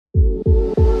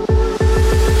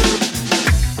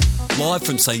Live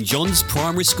from St John's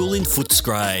Primary School in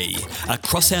Footscray,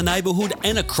 across our neighbourhood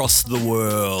and across the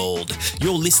world.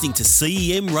 You're listening to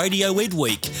CEM Radio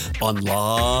Edweek on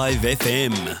Live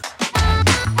FM.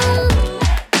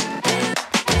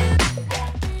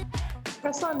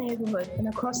 Across our neighbourhood and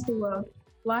across the world,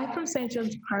 live from St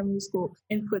John's Primary School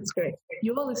in Footscray,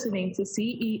 you're listening to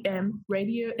CEM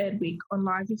Radio Edweek on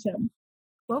Live FM.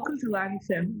 Welcome to Live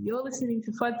FM. You're listening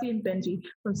to Fudzy and Benji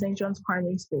from St John's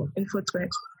Primary School in Footscray.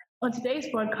 On today's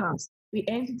broadcast, we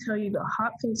aim to tell you the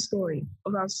heartfelt story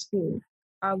of our school,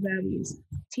 our values,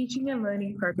 teaching and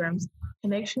learning programs,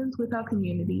 connections with our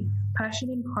community,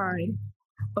 passion and pride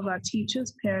of our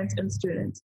teachers, parents and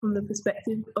students from the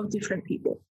perspective of different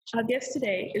people. Our guest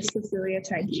today is Cecilia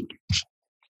Tanky.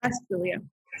 Hi, Cecilia.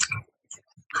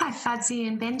 Hi, Fudzy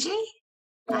and Benji.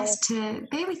 Nice to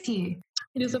be with you.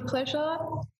 It is a pleasure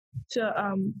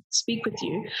to speak with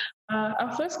you.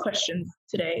 Our first question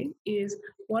today is,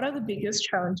 what are the biggest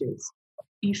challenges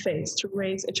you face to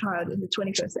raise a child in the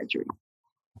 21st century?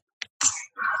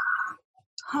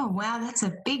 Oh, wow, that's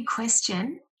a big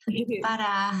question. But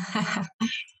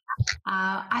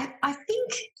I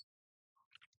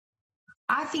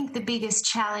think the biggest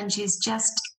challenge is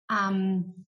just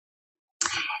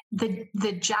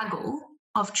the juggle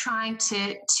of trying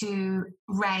to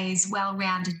raise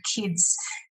well-rounded kids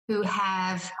who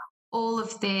have all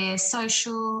of their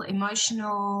social,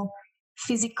 emotional,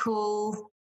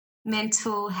 physical,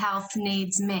 mental health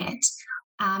needs met,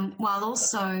 while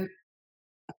also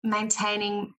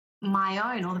maintaining my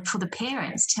own, or for the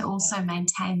parents to also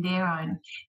maintain their own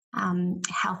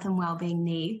health and wellbeing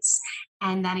needs.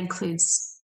 And that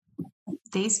includes,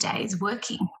 these days,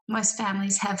 working. Most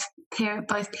families have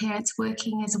both parents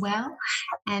working as well,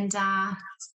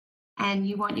 and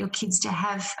you want your kids to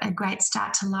have a great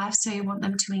start to life, so you want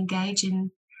them to engage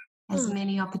in as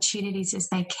many opportunities as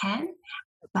they can.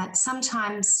 But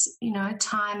sometimes,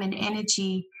 time and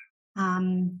energy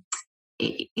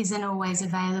isn't always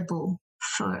available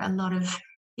for a lot of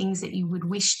things that you would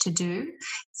wish to do.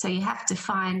 So you have to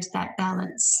find that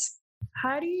balance.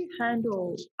 How do you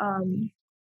handle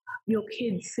your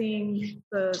kids seeing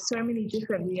so many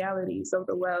different realities of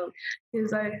the world?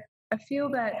 Because I feel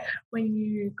that when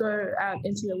you go out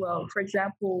into the world, for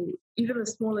example, even the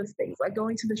smallest things, like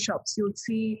going to the shops, you'll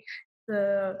see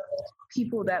the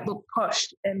people that look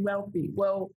posh and wealthy.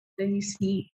 Well, then you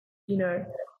see,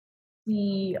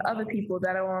 the other people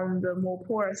that are on the more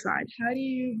poorer side. How do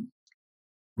you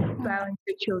balance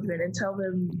your children and tell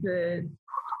them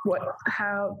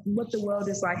what the world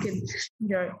is like, and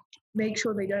make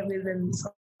sure they don't live in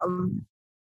some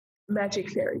magic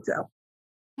fairy tale?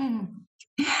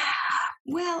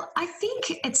 Well, I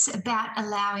think it's about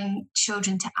allowing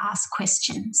children to ask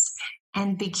questions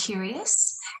and be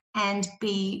curious and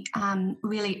be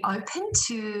really open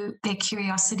to their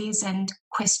curiosities and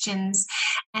questions,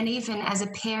 and even as a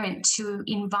parent to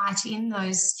invite in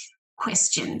those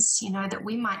questions, that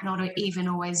we might not even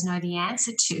always know the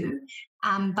answer to,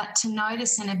 but to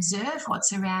notice and observe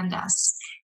what's around us.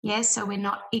 Yeah, so we're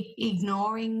not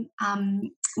ignoring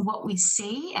what we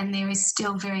see, and there is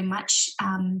still very much,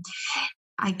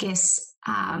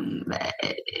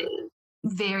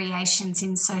 variations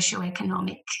in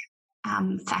socioeconomic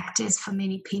factors for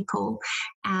many people,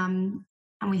 and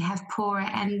we have poorer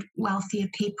and wealthier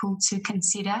people to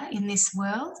consider in this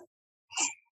world.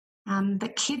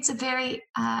 But kids are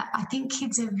I think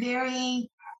kids are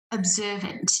very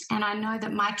observant, and I know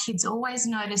that my kids always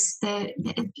notice the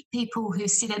people who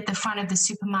sit at the front of the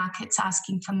supermarkets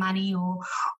asking for money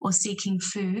or seeking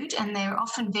food, and they're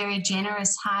often very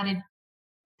generous-hearted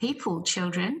people,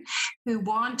 children, who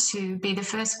want to be the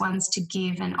first ones to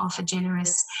give and offer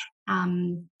generous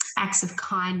acts of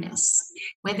kindness,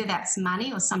 whether that's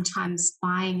money or sometimes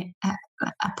buying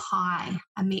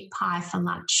a meat pie for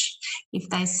lunch if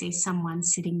they see someone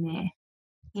sitting there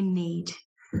in need.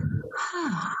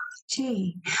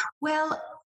 Well,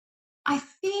 I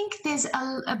think there's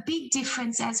a big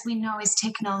difference, as we know, is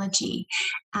technology,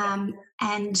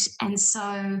 and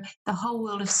so the whole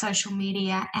world of social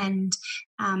media and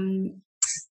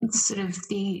sort of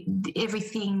the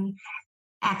everything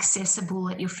accessible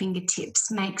at your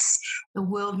fingertips makes the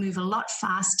world move a lot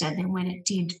faster than when it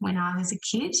did when I was a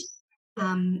kid,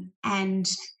 and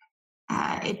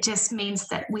it just means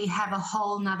that we have a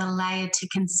whole nother layer to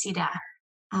consider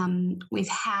with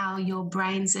how your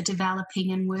brains are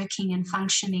developing and working and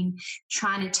functioning,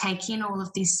 trying to take in all of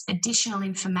this additional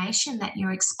information that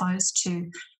you're exposed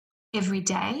to every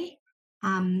day.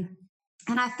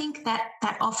 And I think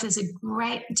that offers a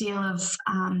great deal of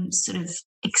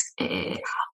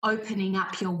opening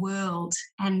up your world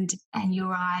and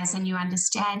your eyes and your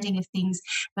understanding of things.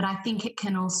 But I think it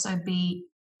can also be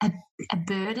a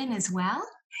burden as well,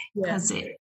 because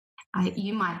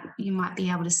you might be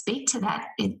able to speak to that.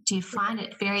 Do you find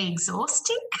it very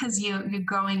exhausting because you're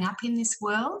growing up in this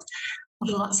world of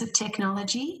lots of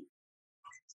technology?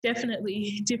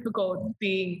 Definitely difficult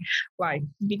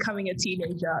becoming a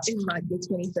teenager in the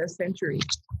 21st century.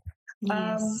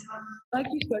 Yes. Like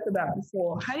you spoke about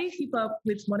before, how do you keep up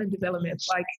with modern developments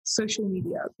like social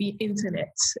media, the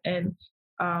internet, and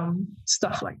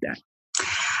stuff like that?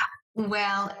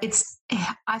 Well,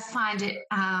 I find it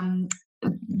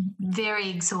very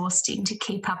exhausting to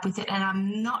keep up with it, and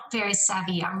I'm not very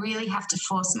savvy. I really have to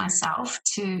force myself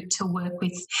to work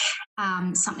with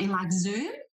something like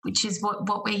Zoom, which is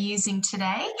what we're using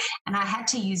today, and I had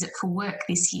to use it for work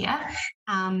this year.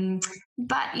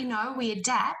 But, we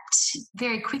adapt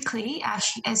very quickly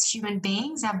as human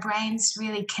beings. Our brains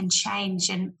really can change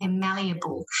and are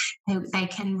malleable. They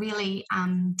can really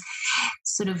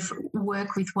sort of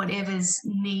work with whatever's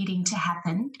needing to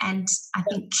happen. And I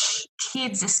think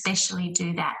kids especially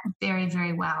do that very,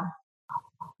 very well.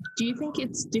 Do you think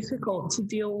it's difficult to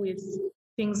deal with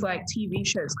things like TV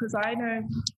shows? Because I know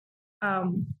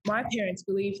my parents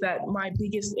believe that my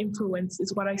biggest influence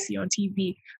is what I see on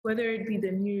TV, whether it be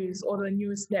the news or the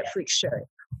newest Netflix show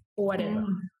or whatever.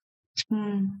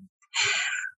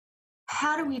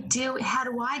 How do I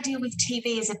deal with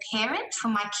TV as a parent for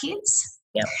my kids?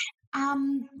 Yep.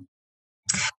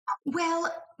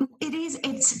 Well,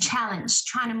 it's a challenge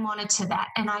trying to monitor that.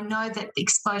 And I know that the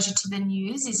exposure to the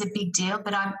news is a big deal,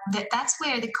 but that's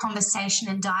where the conversation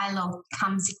and dialogue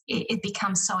it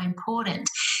becomes so important,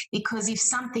 because if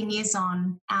something is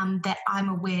on that I'm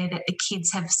aware that the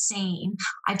kids have seen,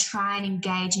 I try and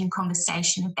engage in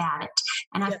conversation about it.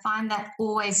 And I find that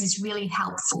always is really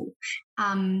helpful.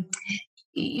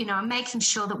 Making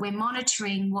sure that we're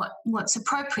monitoring what's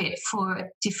appropriate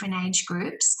for different age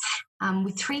groups.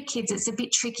 With 3 kids, it's a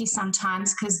bit tricky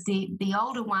sometimes because the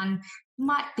older one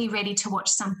might be ready to watch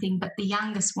something, but the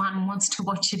youngest one wants to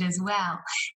watch it as well.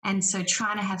 And so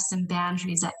trying to have some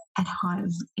boundaries at home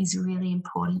is really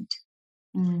important.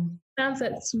 Sounds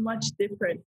that's much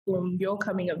different from your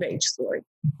coming of age story.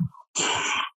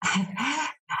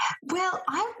 Well,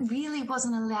 I really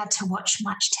wasn't allowed to watch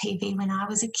much TV when I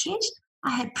was a kid. I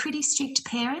had pretty strict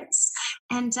parents,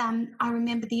 and I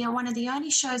remember one of the only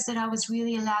shows that I was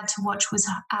really allowed to watch was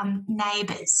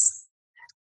Neighbours.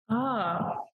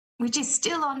 Which is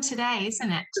still on today,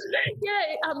 isn't it?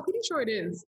 Yeah, I'm pretty sure it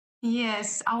is.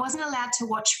 Yes, I wasn't allowed to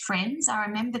watch Friends. I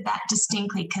remember that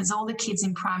distinctly because all the kids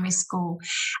in primary school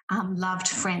loved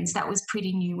Friends. That was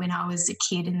pretty new when I was a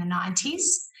kid in the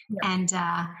 90s.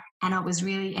 Yeah. And I was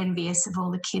really envious of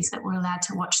all the kids that were allowed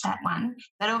to watch that one.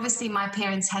 But obviously my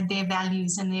parents had their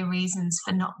values and their reasons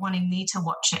for not wanting me to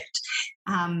watch it.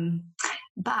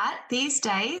 But these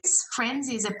days, Friends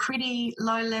is a pretty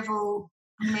low-level,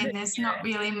 there's not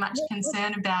really much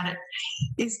concern about it,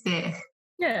 is there?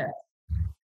 Yeah.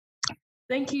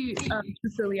 Thank you,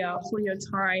 Cecilia, for your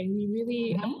time. We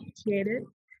really appreciate it.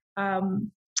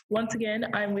 Once again,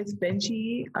 I'm with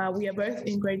Benji. We are both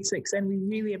in grade 6, and we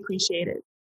really appreciate it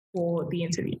for the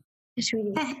interview. It's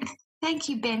really Thank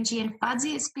you, Benji and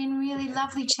Fudzy. It's been really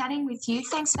lovely chatting with you.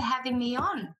 Thanks for having me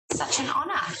on. Such an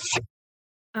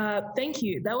honour. Thank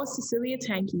you. That was Cecilia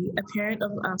Tanky, a parent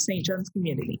of our St. John's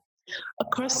community.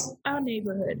 Across our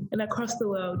neighbourhood and across the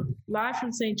world, live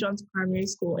from St. John's Primary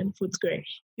School in Footscray,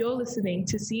 you're listening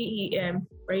to CEM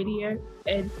Radio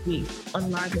Ed Week on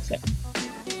Live FM.